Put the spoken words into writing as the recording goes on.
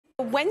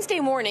Wednesday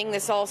morning,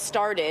 this all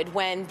started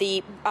when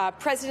the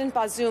President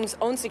Bazoum's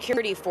own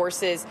security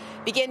forces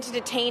began to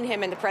detain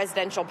him in the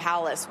presidential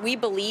palace. We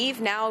believe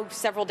now,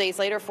 several days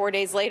later, 4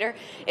 days later,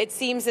 it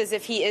seems as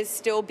if he is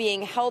still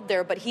being held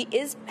there, but he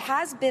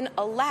has been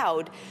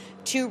allowed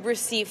to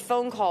receive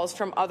phone calls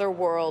from other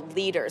world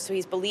leaders. So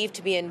he's believed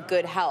to be in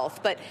good health.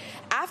 But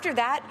after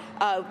that,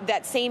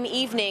 that same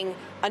evening,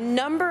 a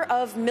number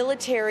of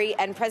military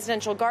and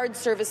Presidential Guard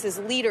Services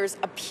leaders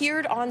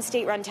appeared on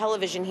state-run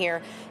television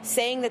here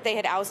saying that they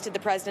had ousted the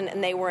president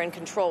and they were in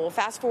control.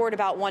 Fast forward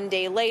about 1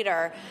 day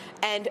later,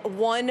 and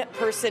one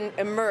person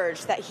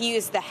emerged that he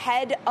is the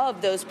head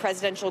of those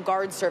Presidential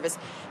Guard Service.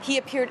 He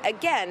appeared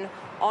again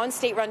on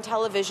state-run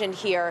television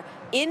here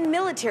in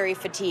military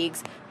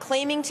fatigues,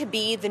 claiming to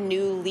be the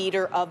new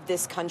leader of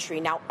this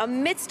country. Now,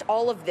 amidst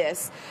all of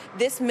this,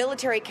 this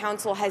military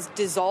council has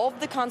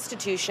dissolved the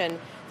Constitution.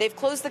 They've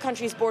closed the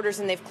country's borders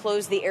and they've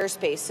closed the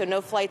airspace, so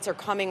no flights are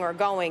coming or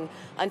going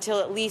until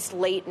at least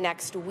late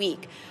next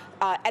week.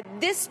 At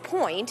this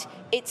point,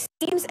 it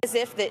seems as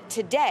if that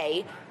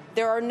today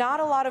there are not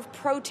a lot of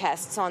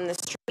protests on the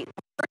street.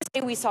 First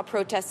day we saw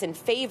protests in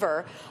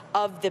favor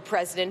of the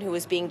president who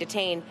was being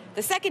detained.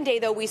 The second day,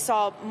 though, we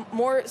saw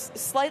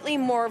slightly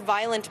more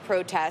violent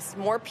protests,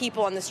 more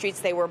people on the streets.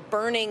 They were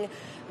burning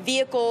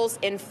vehicles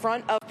in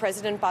front of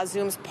President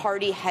Bazoum's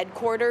party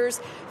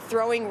headquarters,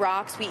 throwing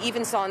rocks. We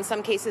even saw in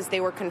some cases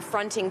they were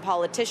confronting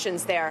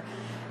politicians there.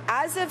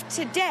 As of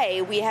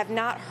today, we have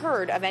not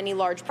heard of any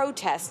large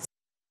protests